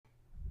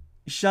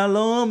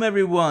Shalom,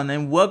 everyone,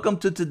 and welcome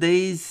to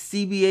today's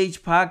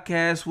CBH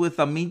podcast with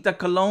Aminta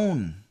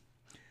Colon.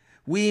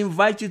 We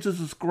invite you to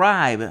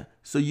subscribe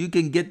so you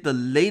can get the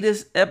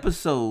latest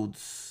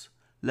episodes.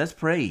 Let's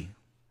pray.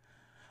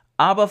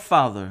 Abba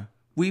Father,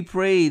 we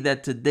pray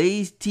that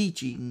today's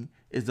teaching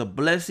is a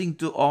blessing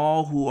to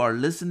all who are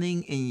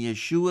listening in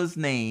Yeshua's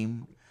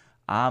name.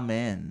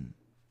 Amen.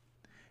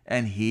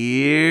 And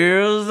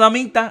here's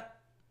Aminta.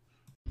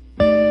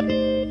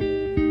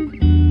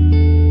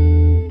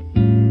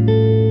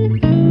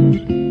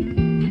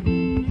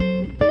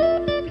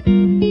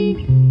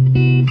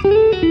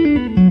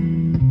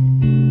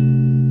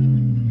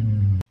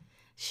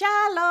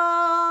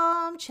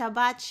 Shalom,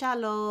 Shabbat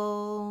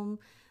Shalom.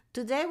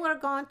 Today we're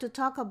going to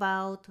talk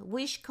about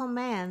which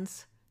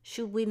commands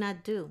should we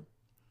not do.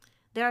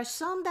 There are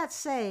some that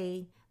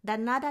say that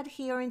not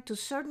adhering to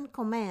certain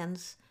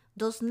commands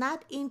does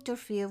not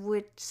interfere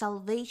with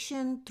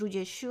salvation through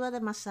Yeshua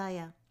the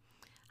Messiah.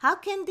 How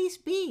can this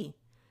be?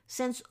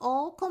 Since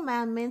all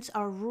commandments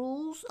are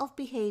rules of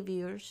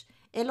behaviors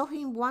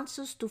Elohim wants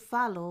us to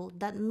follow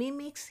that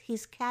mimics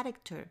his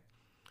character.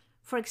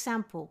 For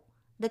example,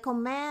 the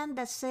command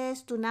that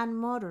says do not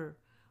murder.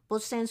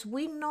 But since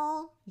we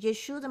know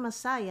Yeshua the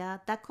Messiah,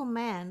 that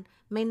command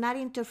may not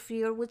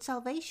interfere with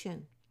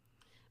salvation.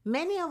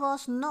 Many of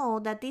us know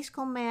that this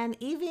command,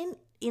 even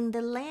in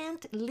the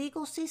land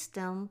legal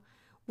system,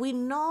 we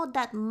know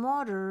that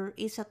murder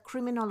is a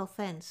criminal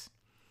offense.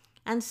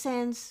 And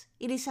since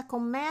it is a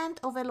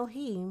command of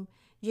Elohim,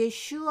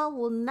 Yeshua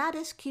will not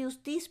excuse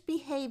this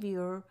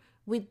behavior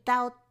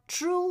without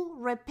true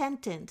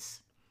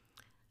repentance.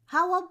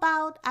 How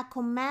about a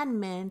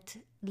commandment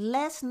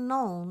less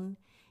known,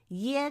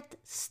 yet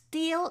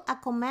still a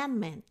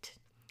commandment,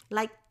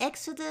 like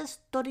Exodus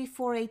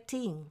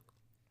 34:18?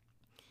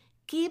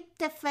 Keep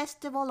the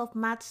festival of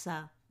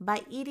Matzah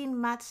by eating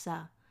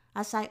matzah,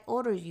 as I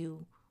order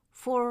you,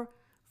 for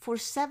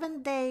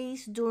 7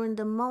 days during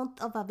the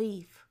month of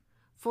Aviv,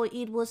 for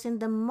it was in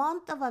the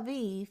month of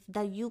Aviv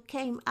that you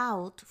came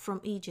out from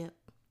Egypt.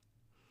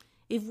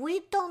 If we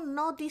don't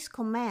know this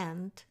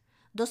command,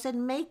 does it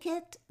make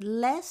it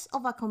less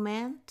of a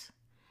command,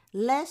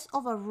 less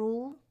of a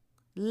rule,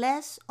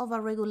 less of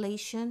a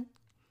regulation?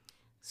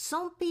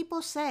 Some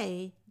people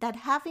say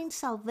that having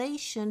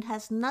salvation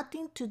has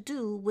nothing to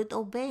do with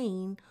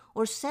obeying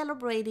or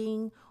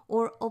celebrating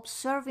or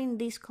observing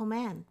this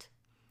command,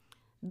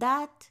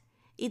 that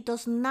it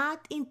does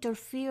not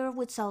interfere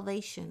with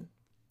salvation.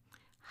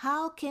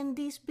 How can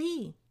this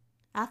be?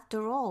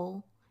 After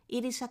all,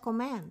 it is a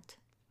command.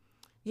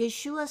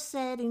 Yeshua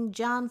said in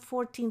John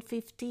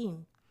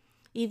 14:15,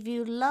 if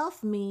you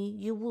love me,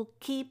 you will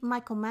keep my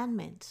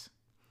commandments.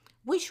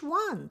 Which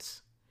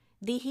ones?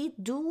 Did he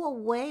do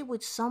away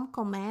with some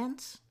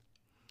commands?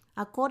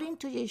 According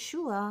to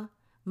Yeshua,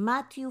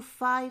 Matthew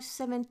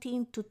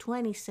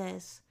 5:17-20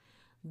 says,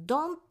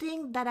 don't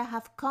think that I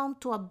have come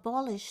to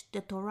abolish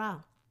the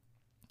Torah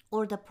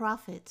or the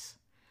prophets.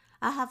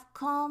 I have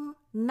come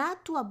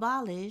not to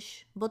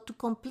abolish, but to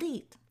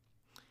complete.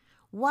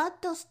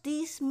 What does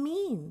this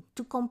mean,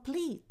 to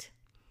complete?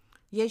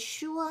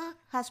 Yeshua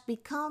has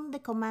become the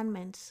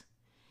commandments.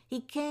 He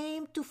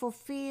came to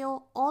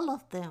fulfill all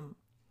of them.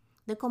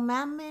 The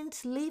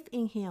commandments live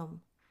in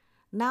him.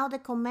 Now the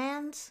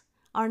commands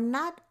are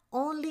not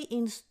only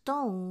in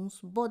stones,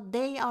 but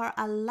they are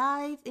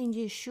alive in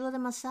Yeshua the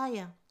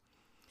Messiah.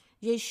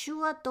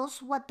 Yeshua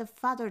does what the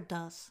Father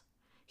does.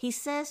 He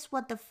says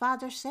what the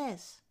Father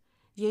says.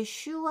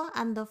 Yeshua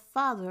and the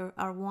Father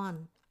are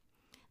one.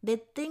 They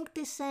think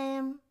the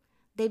same,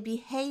 they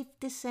behave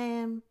the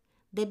same,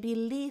 they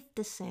believe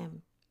the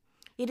same.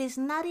 It is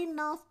not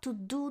enough to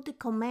do the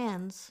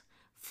commands,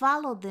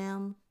 follow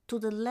them to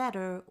the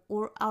letter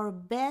or our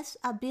best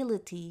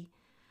ability,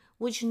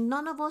 which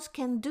none of us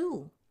can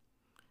do.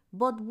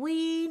 But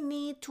we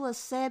need to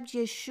accept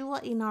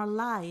Yeshua in our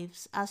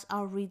lives as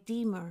our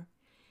Redeemer,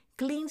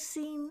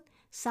 cleansing,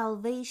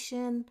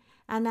 salvation,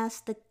 and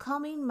as the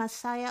coming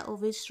Messiah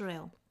of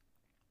Israel.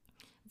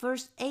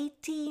 Verse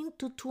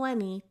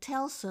 18-20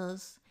 tells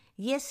us,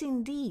 yes,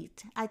 indeed,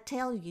 I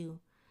tell you,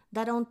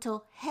 that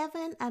until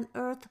heaven and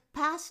earth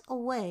pass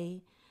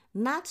away,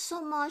 not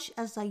so much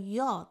as a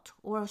jot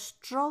or a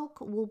stroke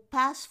will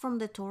pass from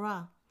the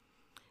Torah,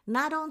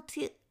 not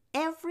until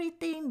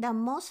everything that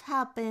must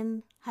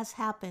happen has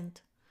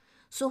happened.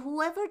 So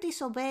whoever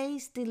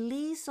disobeys the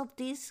least of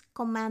these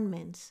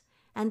commandments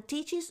and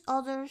teaches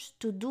others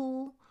to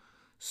do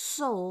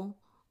so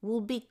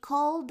will be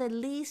called the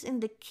least in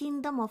the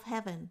kingdom of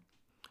heaven.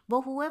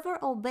 But whoever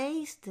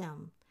obeys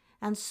them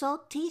and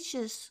so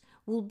teaches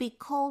will be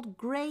called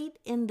great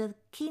in the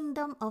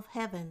kingdom of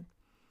heaven.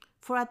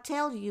 For I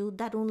tell you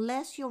that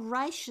unless your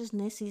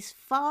righteousness is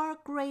far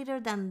greater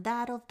than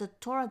that of the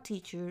Torah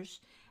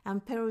teachers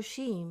and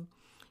Perushim,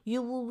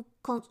 you will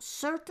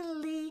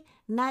certainly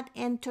not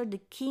enter the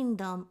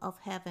kingdom of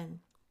heaven.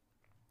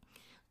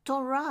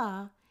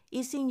 Torah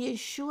is in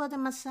Yeshua the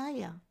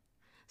Messiah.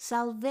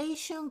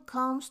 Salvation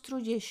comes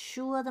through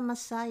Yeshua the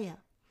Messiah.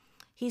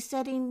 He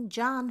said in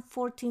John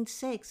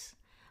 14:6,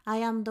 I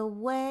am the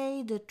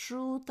way, the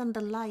truth, and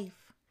the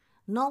life.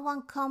 No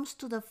one comes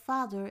to the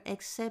Father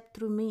except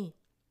through me.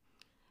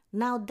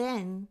 Now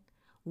then,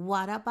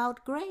 what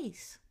about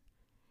grace?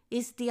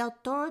 Is the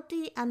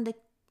authority and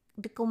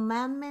the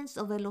commandments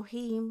of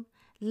Elohim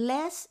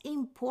less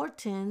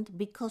important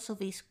because of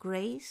His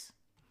grace?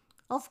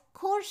 Of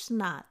course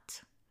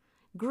not.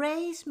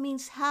 Grace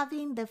means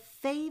having the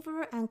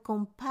favor and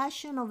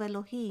compassion of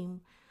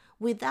Elohim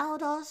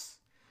without us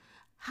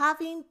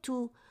having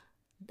to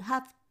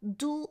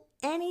do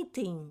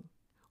anything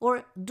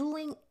or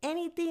doing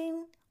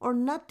anything or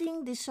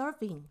nothing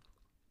deserving.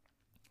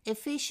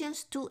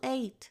 Ephesians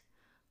 2:8,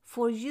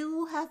 for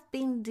you have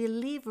been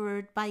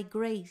delivered by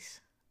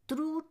grace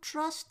through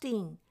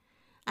trusting,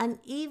 and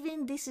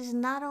even this is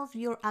not of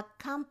your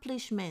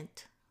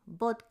accomplishment,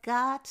 but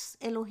God's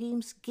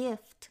Elohim's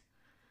gift.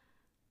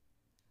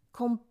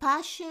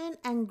 Compassion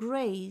and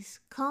grace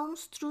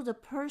comes through the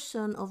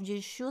person of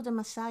Yeshua the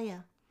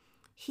Messiah.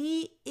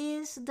 He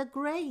is the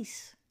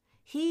grace.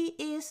 He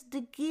is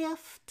the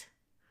gift.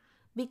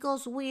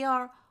 Because we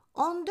are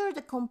under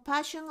the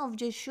compassion of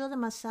Yeshua the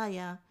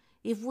Messiah,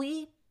 if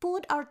we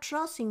put our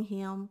trust in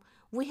Him,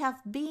 we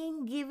have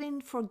been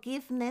given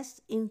forgiveness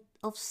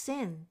of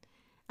sin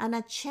and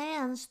a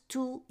chance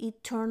to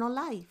eternal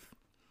life.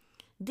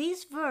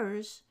 This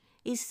verse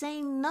is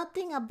saying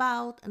nothing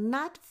about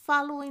not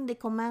following the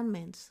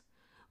commandments,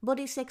 but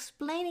is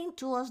explaining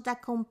to us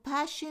that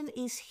compassion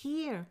is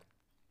here.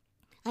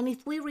 And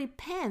if we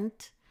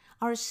repent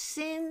our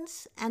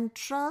sins and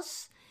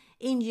trust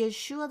in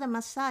Yeshua the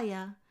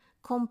Messiah,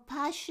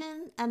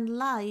 compassion and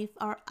life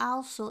are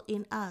also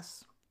in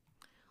us.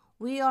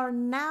 We are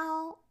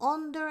now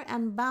under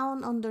and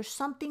bound under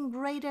something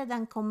greater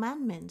than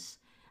commandments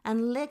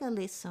and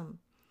legalism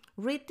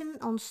written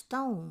on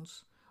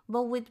stones,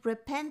 but with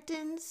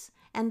repentance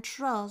and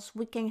trust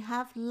we can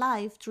have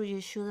life through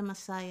Yeshua the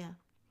Messiah.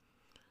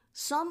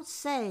 Some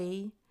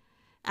say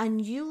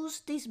and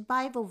use this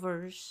Bible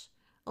verse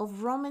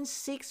of Romans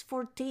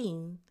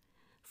 6:14,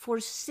 for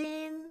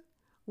sin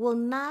will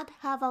not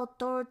have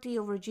authority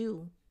over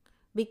you,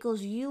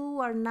 because you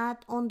are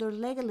not under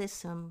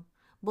legalism,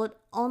 but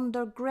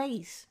under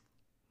grace.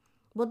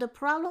 But the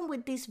problem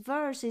with this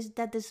verse is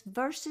that there's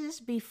verses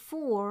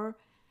before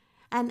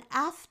and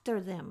after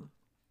them.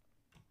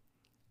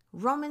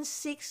 Romans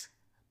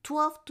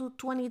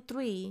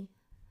 6:12-23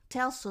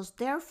 tells us,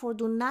 therefore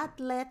do not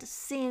let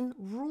sin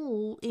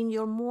rule in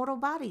your mortal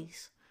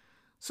bodies,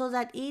 so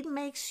that it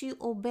makes you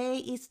obey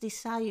its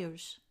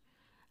desires.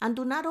 And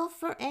do not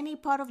offer any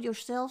part of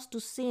yourselves to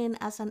sin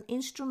as an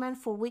instrument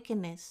for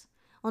wickedness.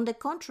 On the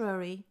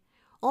contrary,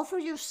 offer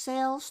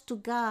yourselves to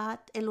God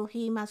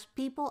Elohim as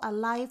people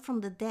alive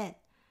from the dead,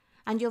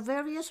 and your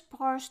various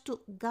parts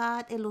to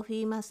God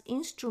Elohim as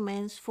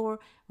instruments for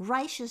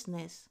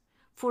righteousness.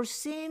 For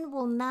sin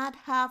will not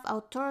have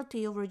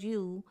authority over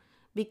you,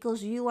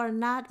 because you are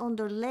not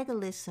under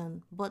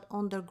legalism, but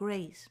under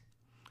grace.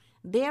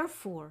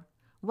 Therefore,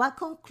 what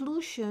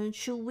conclusion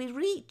should we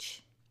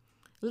reach?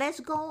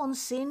 Let's go on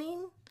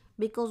sinning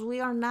because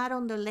we are not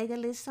under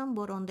legalism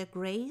but under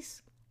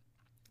grace?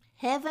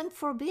 Heaven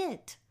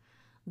forbid.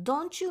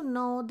 Don't you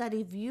know that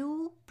if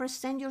you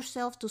present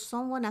yourself to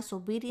someone as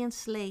obedient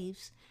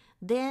slaves,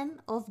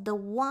 then of the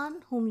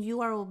one whom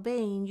you are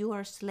obeying you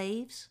are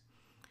slaves,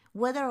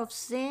 whether of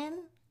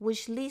sin,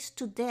 which leads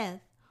to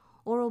death,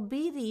 or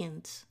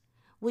obedience,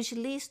 which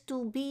leads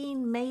to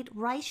being made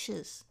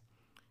righteous?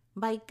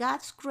 By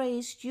God's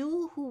grace,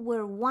 you who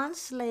were once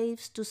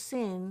slaves to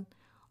sin,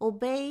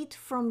 obeyed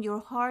from your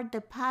heart the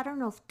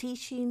pattern of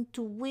teaching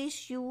to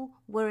which you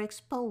were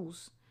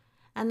exposed.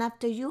 And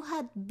after you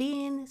had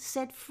been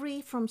set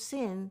free from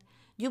sin,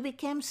 you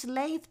became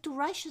slave to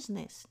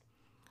righteousness.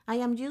 I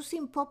am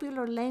using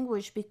popular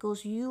language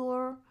because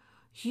your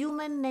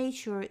human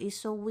nature is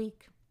so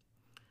weak.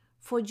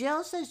 For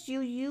just as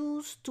you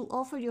used to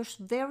offer your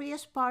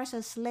various parts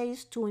as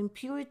slaves to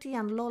impurity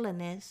and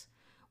lawlessness,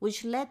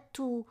 which led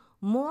to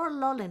more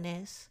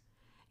lawlessness,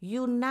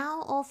 you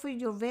now offer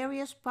your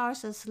various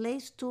parts as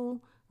slaves to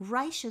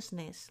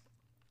righteousness,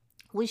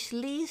 which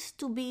leads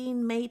to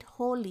being made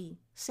holy,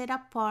 set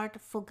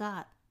apart for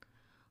God.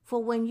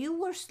 For when you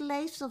were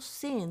slaves of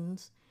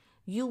sins,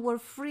 you were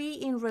free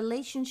in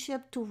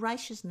relationship to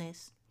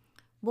righteousness.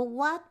 But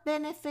what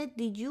benefit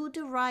did you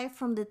derive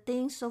from the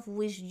things of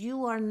which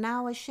you are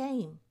now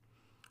ashamed?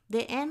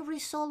 The end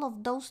result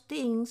of those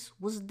things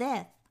was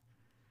death.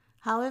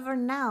 However,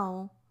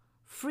 now,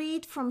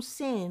 freed from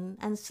sin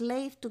and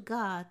slave to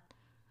God,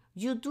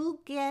 you do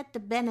get the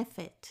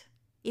benefit.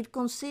 It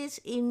consists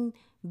in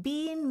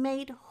being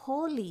made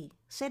holy,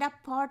 set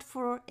apart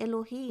for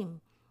Elohim,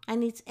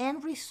 and its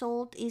end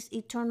result is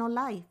eternal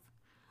life.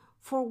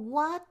 For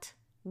what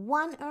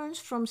one earns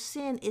from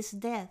sin is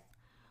death,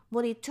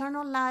 but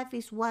eternal life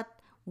is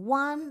what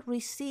one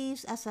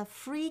receives as a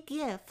free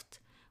gift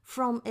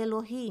from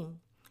Elohim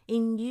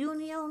in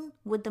union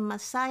with the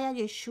Messiah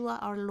Yeshua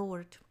our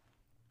Lord.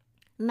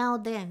 Now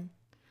then,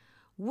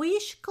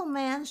 which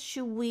commands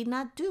should we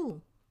not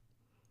do?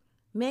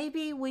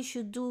 Maybe we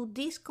should do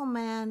this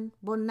command,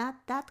 but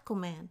not that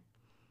command.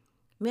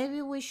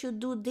 Maybe we should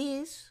do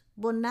this,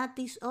 but not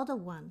this other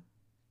one.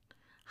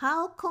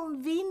 How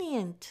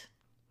convenient.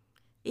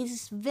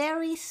 It's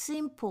very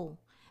simple.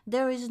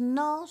 There is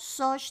no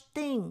such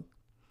thing.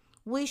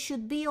 We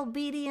should be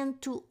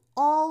obedient to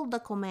all the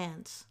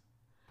commands.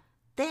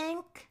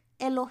 Thank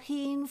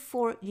Elohim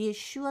for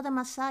Yeshua the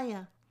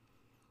Messiah,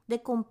 the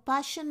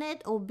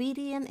compassionate,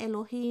 obedient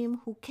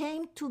Elohim who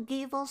came to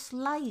give us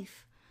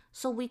life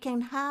so we can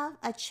have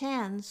a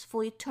chance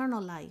for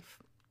eternal life.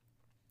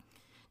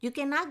 You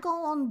cannot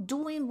go on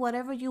doing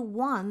whatever you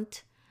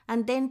want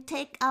and then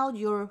take out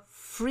your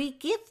free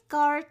gift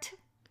card.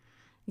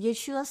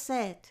 Yeshua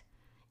said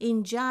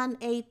in John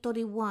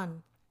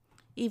 8:31,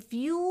 if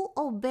you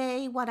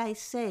obey what I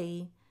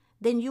say,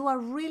 then you are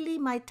really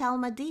my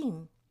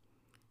Talmudim.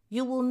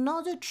 You will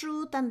know the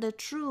truth, and the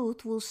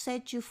truth will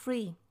set you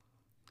free.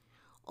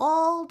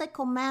 All the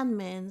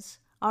commandments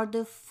are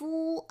the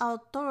full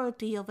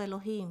authority of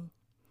Elohim.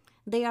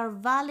 They are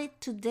valid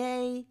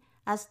today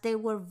as they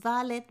were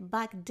valid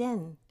back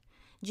then.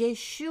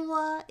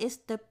 Yeshua is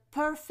the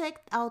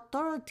perfect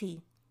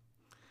authority.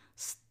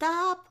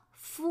 Stop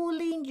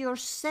fooling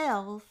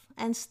yourself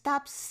and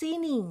stop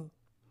sinning.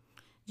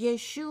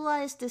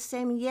 Yeshua is the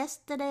same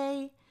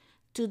yesterday,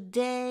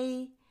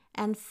 today,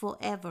 and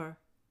forever.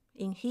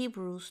 In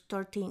Hebrews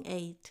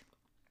 13:8.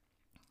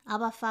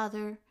 Abba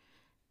Father,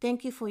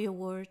 thank you for your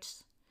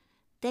words.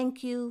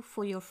 Thank you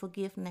for your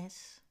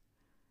forgiveness.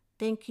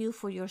 Thank you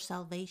for your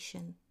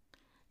salvation.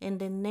 In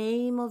the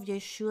name of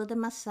Yeshua the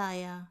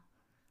Messiah,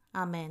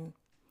 Amen.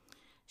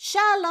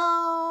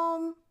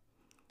 Shalom!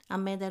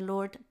 And may the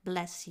Lord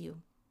bless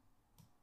you.